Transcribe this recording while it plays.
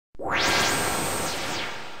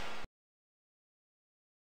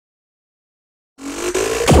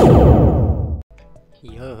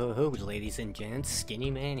Yo, ladies and gents, Skinny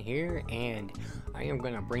Man here, and I am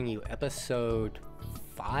gonna bring you episode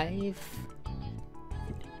 5?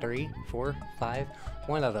 3, 4, 5?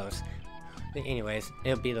 One of those. Anyways,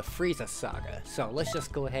 it'll be the Frieza Saga, so let's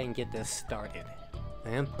just go ahead and get this started.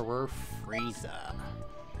 Emperor Frieza.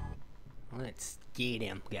 Let's get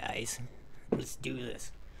him, guys. Let's do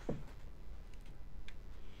this.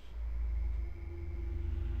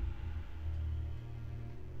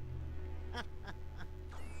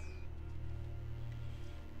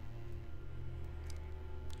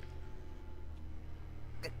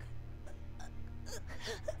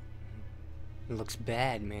 It looks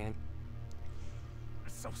bad, man.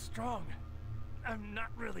 So strong. I'm not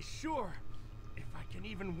really sure if I can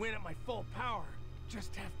even win at my full power.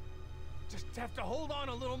 Just have to hold on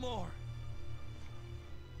a little more.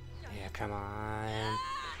 Yeah, come on.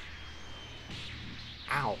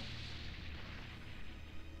 Ow.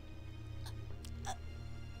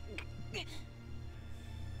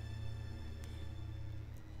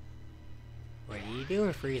 What are you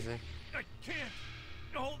doing, Frieza? I can't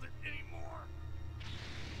hold it anymore.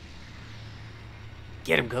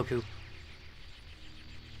 Get him, Goku.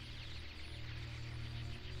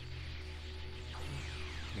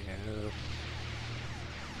 No.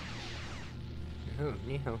 Oh,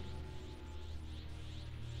 no.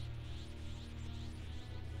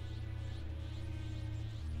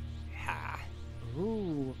 Ha.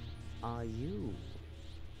 Who are you?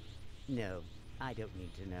 No, I don't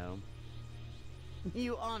need to know.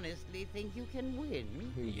 You honestly think you can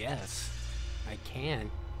win? Yes, I can.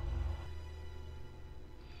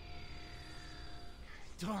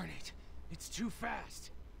 Darn it. It's too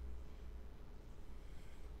fast.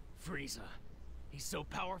 Frieza. He's so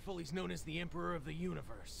powerful he's known as the Emperor of the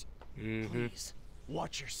Universe. Please,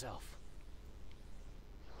 watch yourself.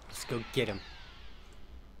 Let's go get him.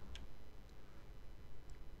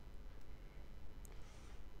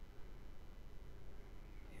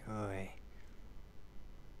 Oi.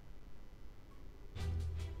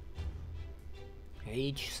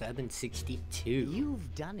 Page 762.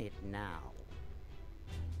 You've done it now.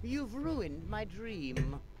 You've ruined my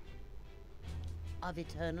dream of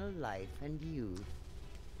eternal life and youth.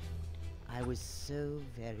 I was so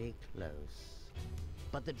very close,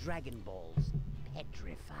 but the Dragon Ball's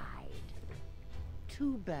petrified.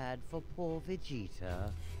 Too bad for poor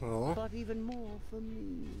Vegeta, Oh. but even more for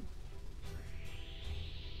me.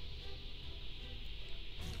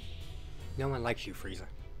 No one likes you, Frieza.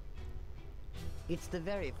 It's the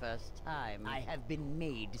very first time I have been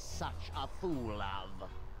made such a fool of.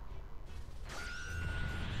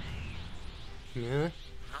 Huh?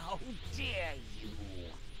 How dare you!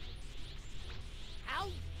 How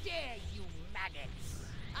dare you, maggots!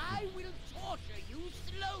 I will torture you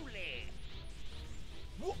slowly!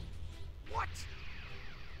 What?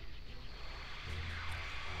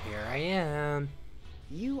 Here I am.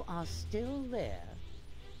 You are still there.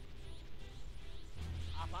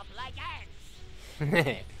 Up like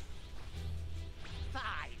ants!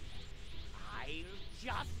 Fine! I'll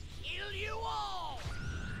just kill you all!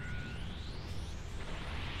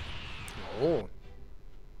 Oh.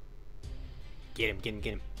 Get him, get him,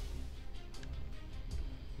 get him.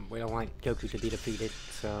 We don't want Goku to be defeated,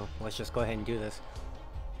 so let's just go ahead and do this.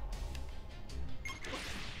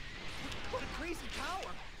 What a crazy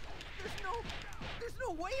power! There's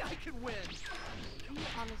no way I can win! You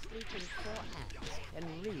honestly think 4 ants can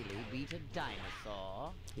really beat a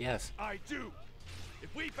dinosaur? Yes. I do!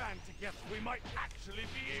 If we band together, we might actually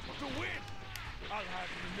be able to win! I'll have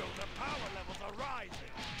you know the power levels are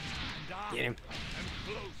rising! And I Get him. am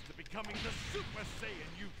close to becoming the Super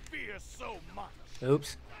Saiyan you fear so much!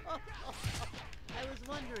 Oops. I was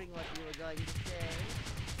wondering what you were going to say.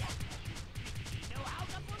 You know how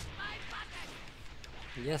to push my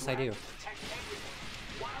button! Yes, I do.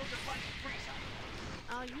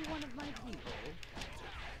 Are you one of my people?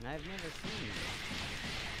 I've never seen you.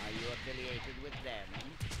 Are you affiliated with them?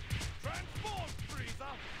 Transform,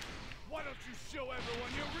 Frieza! Why don't you show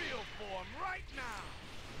everyone your real form right now?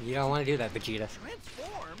 You don't want to do that, Vegeta.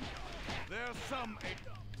 Transform? There's some...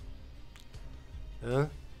 Huh?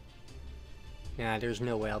 Yeah, there's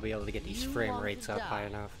no way I'll be able to get these You frame want rates to up high die?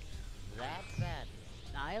 enough. That bad.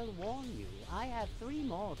 I'll warn you. I have 3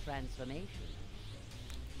 more transformations.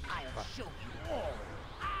 I'll show you all.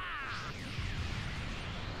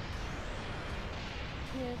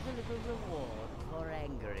 Here's a little reward for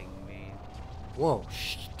angering me. Whoa,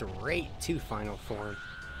 straight to final form.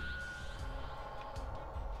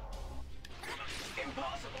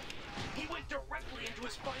 Impossible! He went directly into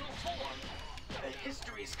his final form.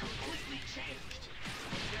 History is completely changed.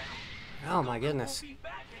 Oh my goodness. We'll be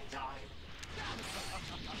back in time.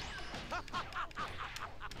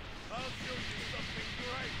 I'll show you something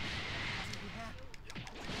great.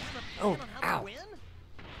 Oh, ow.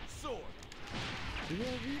 Sword. You're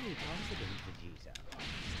really confident, Vegeta.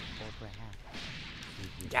 Or perhaps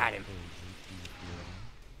you Got him.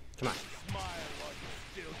 Come on. Smile while you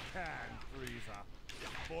still can, Frieza.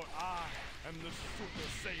 For I am the Super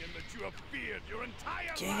Saiyan that you have feared your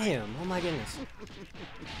entire Get life. him. Oh my goodness.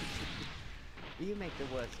 You make the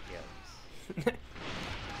worst jokes.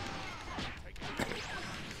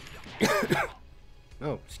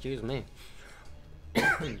 Oh, excuse me.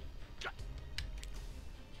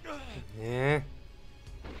 Yeah.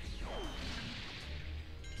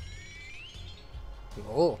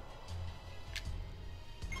 Oh.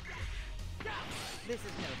 This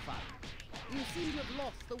is no fun. You seem to have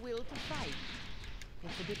lost the will to fight.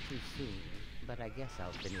 It's a bit too soon, but I guess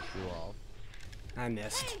I'll finish you off. I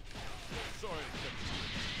missed. Sorry to catch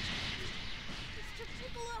Mr.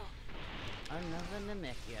 Piccolo! Another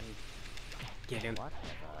Namekian. Get him.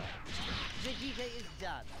 Whatever. Vegeta is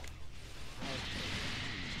done.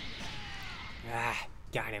 Ah,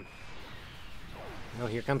 got him. Oh,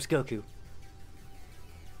 here comes Goku.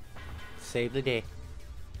 Save the day.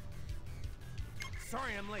 you.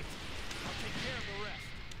 Sorry I'm late. I'll take care of the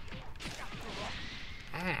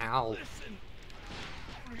rest. Ow. Listen.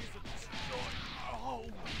 Frieza destroyed our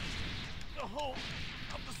home. The home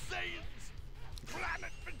of the Saiyans.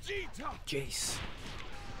 Planet Vegeta. Jace.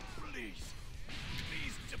 Please.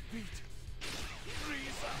 Please defeat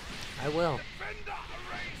Frieza. I will. Defend our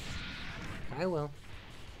race. I will.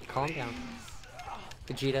 Calm down.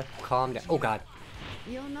 Vegeta, calm down. Oh god.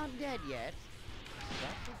 You're not dead yet.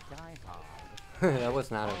 That was die hard. That was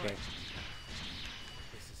not okay.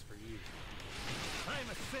 This is for you. I'm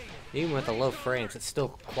a Saiyan. Even with the low frames, it's still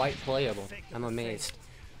quite playable. I'm amazed.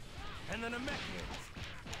 And the Namekians.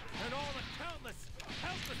 And all the countless,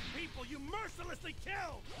 helpless people you mercilessly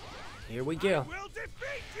killed. Here we I go. will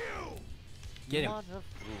defeat you. Get him. What a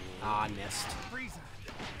fool. Ah, I missed. Frieza.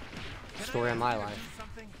 can Story I of ask my you to life. do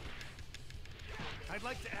something? I'd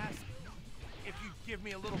like to ask if you'd give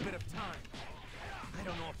me a little bit of time. I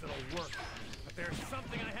don't know if it'll work, but there's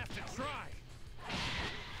something I have to try.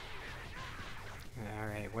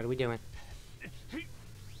 Alright, what are we doing?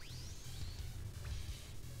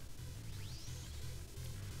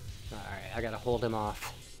 Alright, I gotta hold him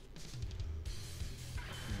off.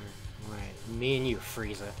 Alright, me and you,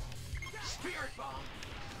 Frieza. Spirit Bomb!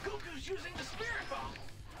 Goku's using the Spirit Bomb!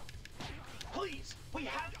 Please, we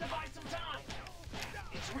have to buy some time!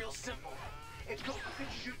 It's real simple. If Goku can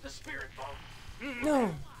shoot the Spirit Bomb,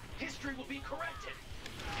 No! history will be corrected.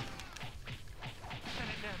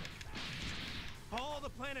 Planet Namek. All the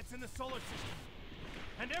planets in the solar system.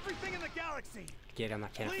 And everything in the galaxy. Get him, I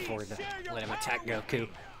can't Please afford to share your let him power attack with Goku. me.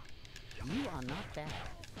 You are not bad,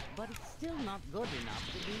 but it's still not good enough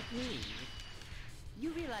to beat me.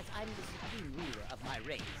 You realize I'm the supreme ruler of my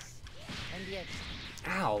race, and yet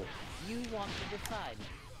Ow! you want to defy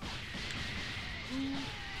me.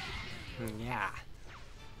 Yeah.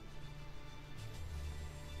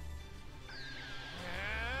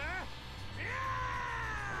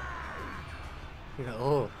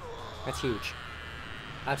 Oh, that's huge.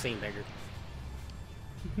 I've seen bigger.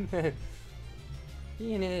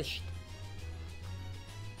 Finished.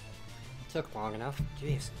 Took long enough.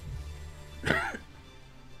 Jeez. What's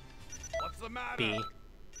the matter? B.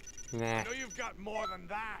 Nah. I know you've got more than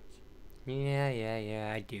that.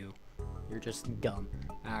 Yeah, I do. You're just dumb.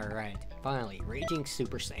 Alright, finally, Raging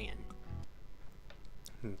Super Saiyan.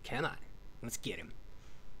 Come on, let's get him.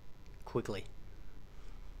 Quickly.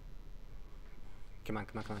 Come on.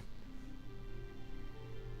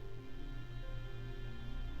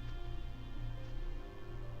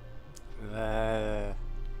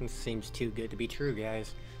 This seems too good to be true,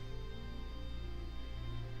 guys.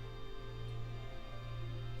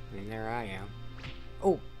 And there I am.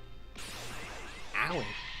 Oh! Owie!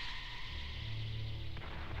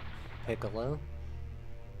 Piccolo?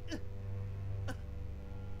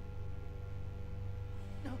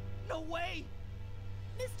 No way!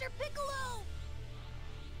 Mr. Piccolo!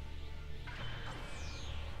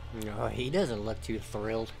 Oh, he doesn't look too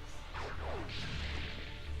thrilled.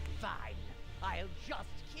 Fine, I'll just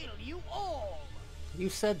kill you all. You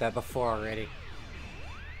said that before already.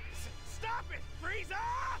 Stop it, Frieza!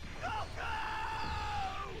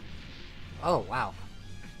 Goku! Oh, wow.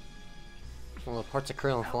 Well, the parts of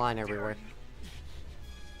Krillin flying everywhere.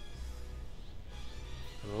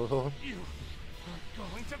 Oh, You are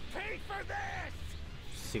going to pay for this!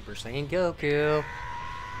 Super Saiyan Goku.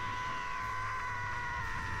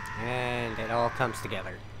 And it all comes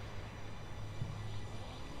together.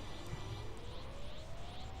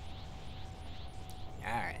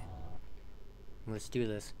 Let's do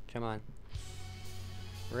this. Come on.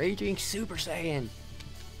 Raging Super Saiyan.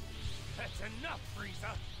 That's enough,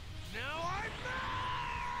 Frieza. Now I'm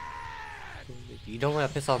mad! You don't want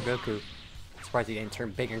to piss off Goku. I'm surprised he didn't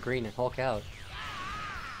turn big and green and Hulk out.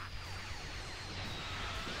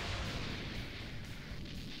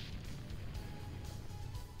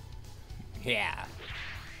 Yeah.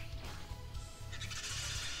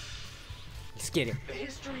 Let's get him. The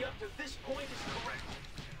history up to this point is correct.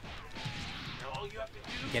 Now all you have to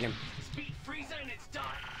do Get him. is beat Frieza and it's done.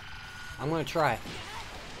 I'm gonna try.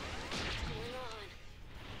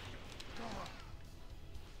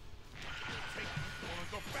 Take control and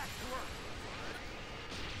go back to Earth.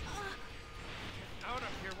 Get out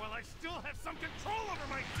of here while I still have some control over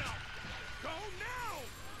myself. Go now!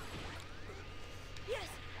 Yes!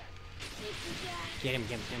 Thank you, Dad. Get him,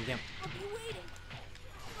 get him, get him, get him. I'll be waiting.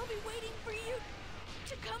 I'll be waiting for you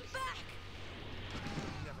to come back.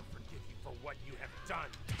 I'll never forgive you for what you have done.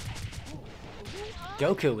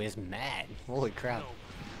 Goku is mad. Holy crap. No.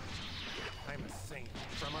 I'm a Saiyan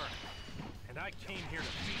from Earth, and I came here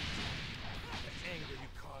to beat you. The anger you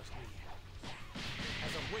caused me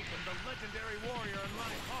has awakened the legendary warrior in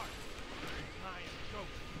my heart. I am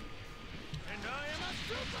Goku, and I am a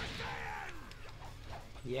Super Saiyan!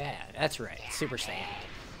 Yeah, that's right. Super Saiyan.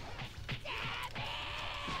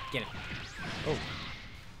 Get him. Oh.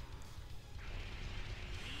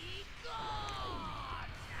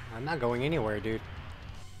 I'm not going anywhere, dude.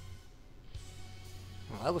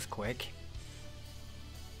 Well, that was quick.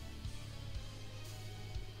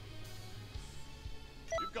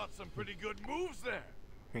 You've got some pretty good moves there.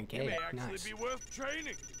 You Okay, may actually nice. be worth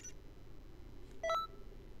training.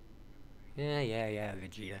 Yeah,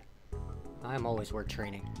 Vegeta. I'm always worth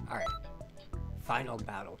training. Alright. Final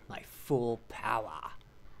battle. My full power.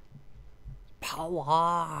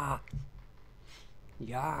 Power!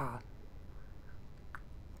 Yeah.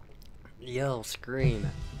 Yell, scream,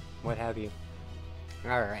 what have you.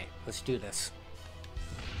 Alright, let's do this.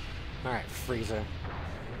 Alright, Frieza.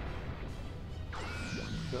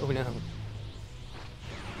 Oh no.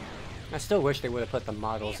 I still wish they would have put the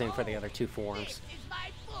models in for the other two forms. This is my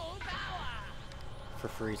full power! For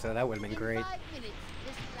Frieza, that would have been great. In 5 minutes,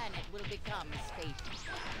 this planet will become spacious.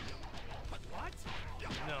 What?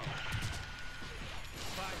 No.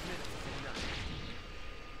 5 minutes is enough.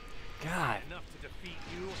 God, Enough to defeat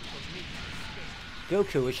you or for me to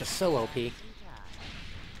escape. Goku is just so OP. Some time.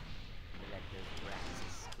 Let those brats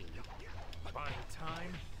escape. Buying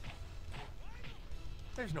time?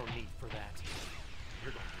 There's no need for that.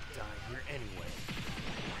 You're going to die here anyway.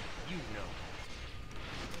 You know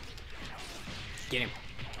that. Get him.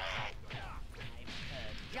 I've heard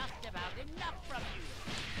just about enough from you.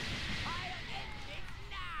 I'll end it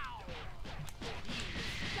now. You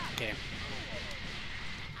suck. Get him.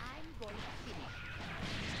 I'm going to finish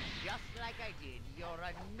you. Just like I did your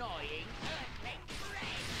annoying earthling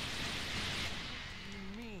friend. You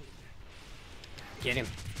mean Get him.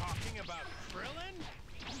 talking about Krillin?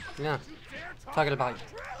 No. You dare talk Talking about...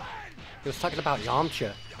 Krillin? He was talking about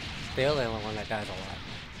Yamcha. The only one that dies a lot.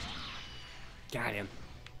 Got him.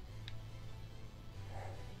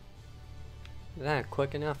 Not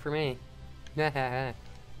quick enough for me. You've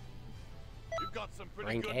got some pretty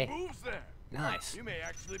Rank good A. moves there. Nice. You may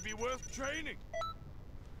actually be worth training.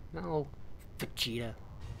 No. Vegeta.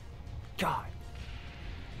 God.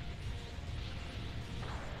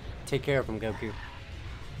 Take care of him, Goku.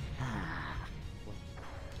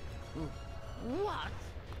 What?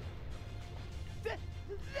 That's...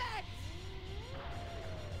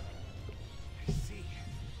 I see.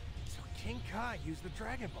 So King Kai used the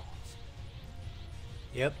Dragon Balls.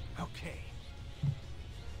 Yep. Okay.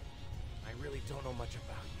 I really don't know much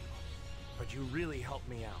about you, but you really helped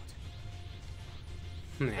me out.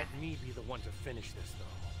 Let me be the one to finish this,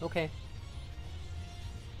 though. Okay.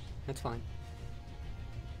 That's fine.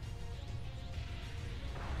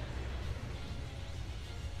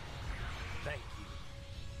 Thank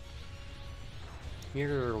you.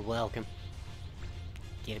 You're welcome.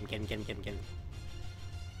 Get him, get him, get him, get him, get him.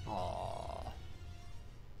 Aww.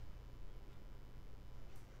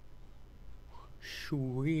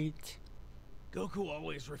 Sweet. Goku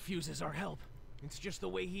always refuses our help. It's just the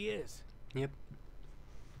way he is. Yep.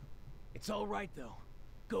 It's all right, though.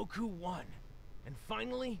 Goku won. And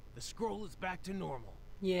finally, the scroll is back to normal.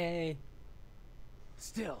 Yay.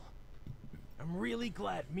 Still, I'm really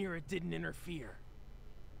glad Mira didn't interfere.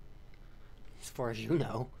 As far as you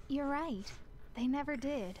know. You're right. They never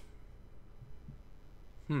did.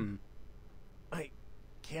 I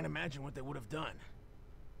can't imagine what they would have done.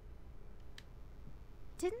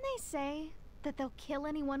 Didn't they say that they'll kill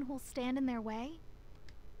anyone who'll stand in their way?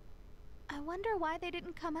 I wonder why they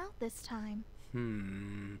didn't come out this time.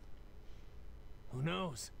 Who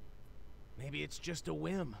knows? Maybe it's just a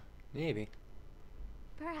whim. Maybe.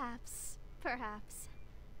 Perhaps. Perhaps.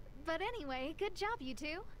 But anyway, good job, you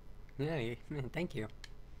two. Yeah, thank you.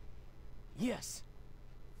 Yes.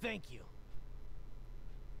 Thank you.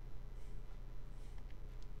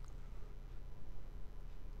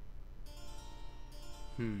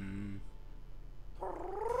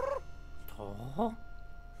 Oh?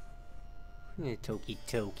 Toki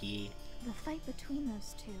Toki. The fight between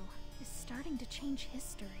those two is starting to change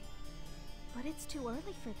history. But it's too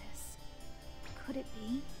early for this. Could it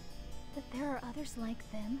be that there are others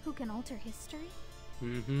like them who can alter history?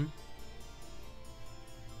 Mm-hmm.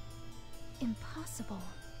 Impossible.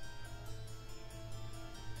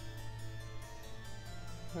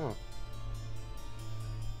 Oh.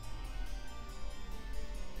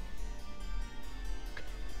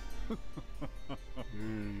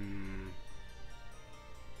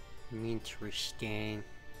 Interesting.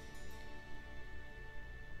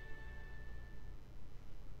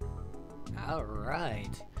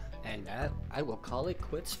 Alright, and I will call it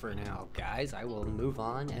quits for now, guys. I will move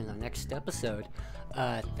on in the next episode.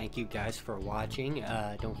 Thank you guys for watching.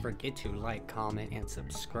 Don't forget to like, comment, and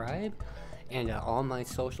subscribe. And all my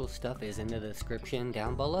social stuff is in the description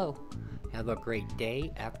down below. Have a great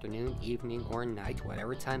day, afternoon, evening, or night,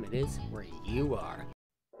 whatever time it is where you are.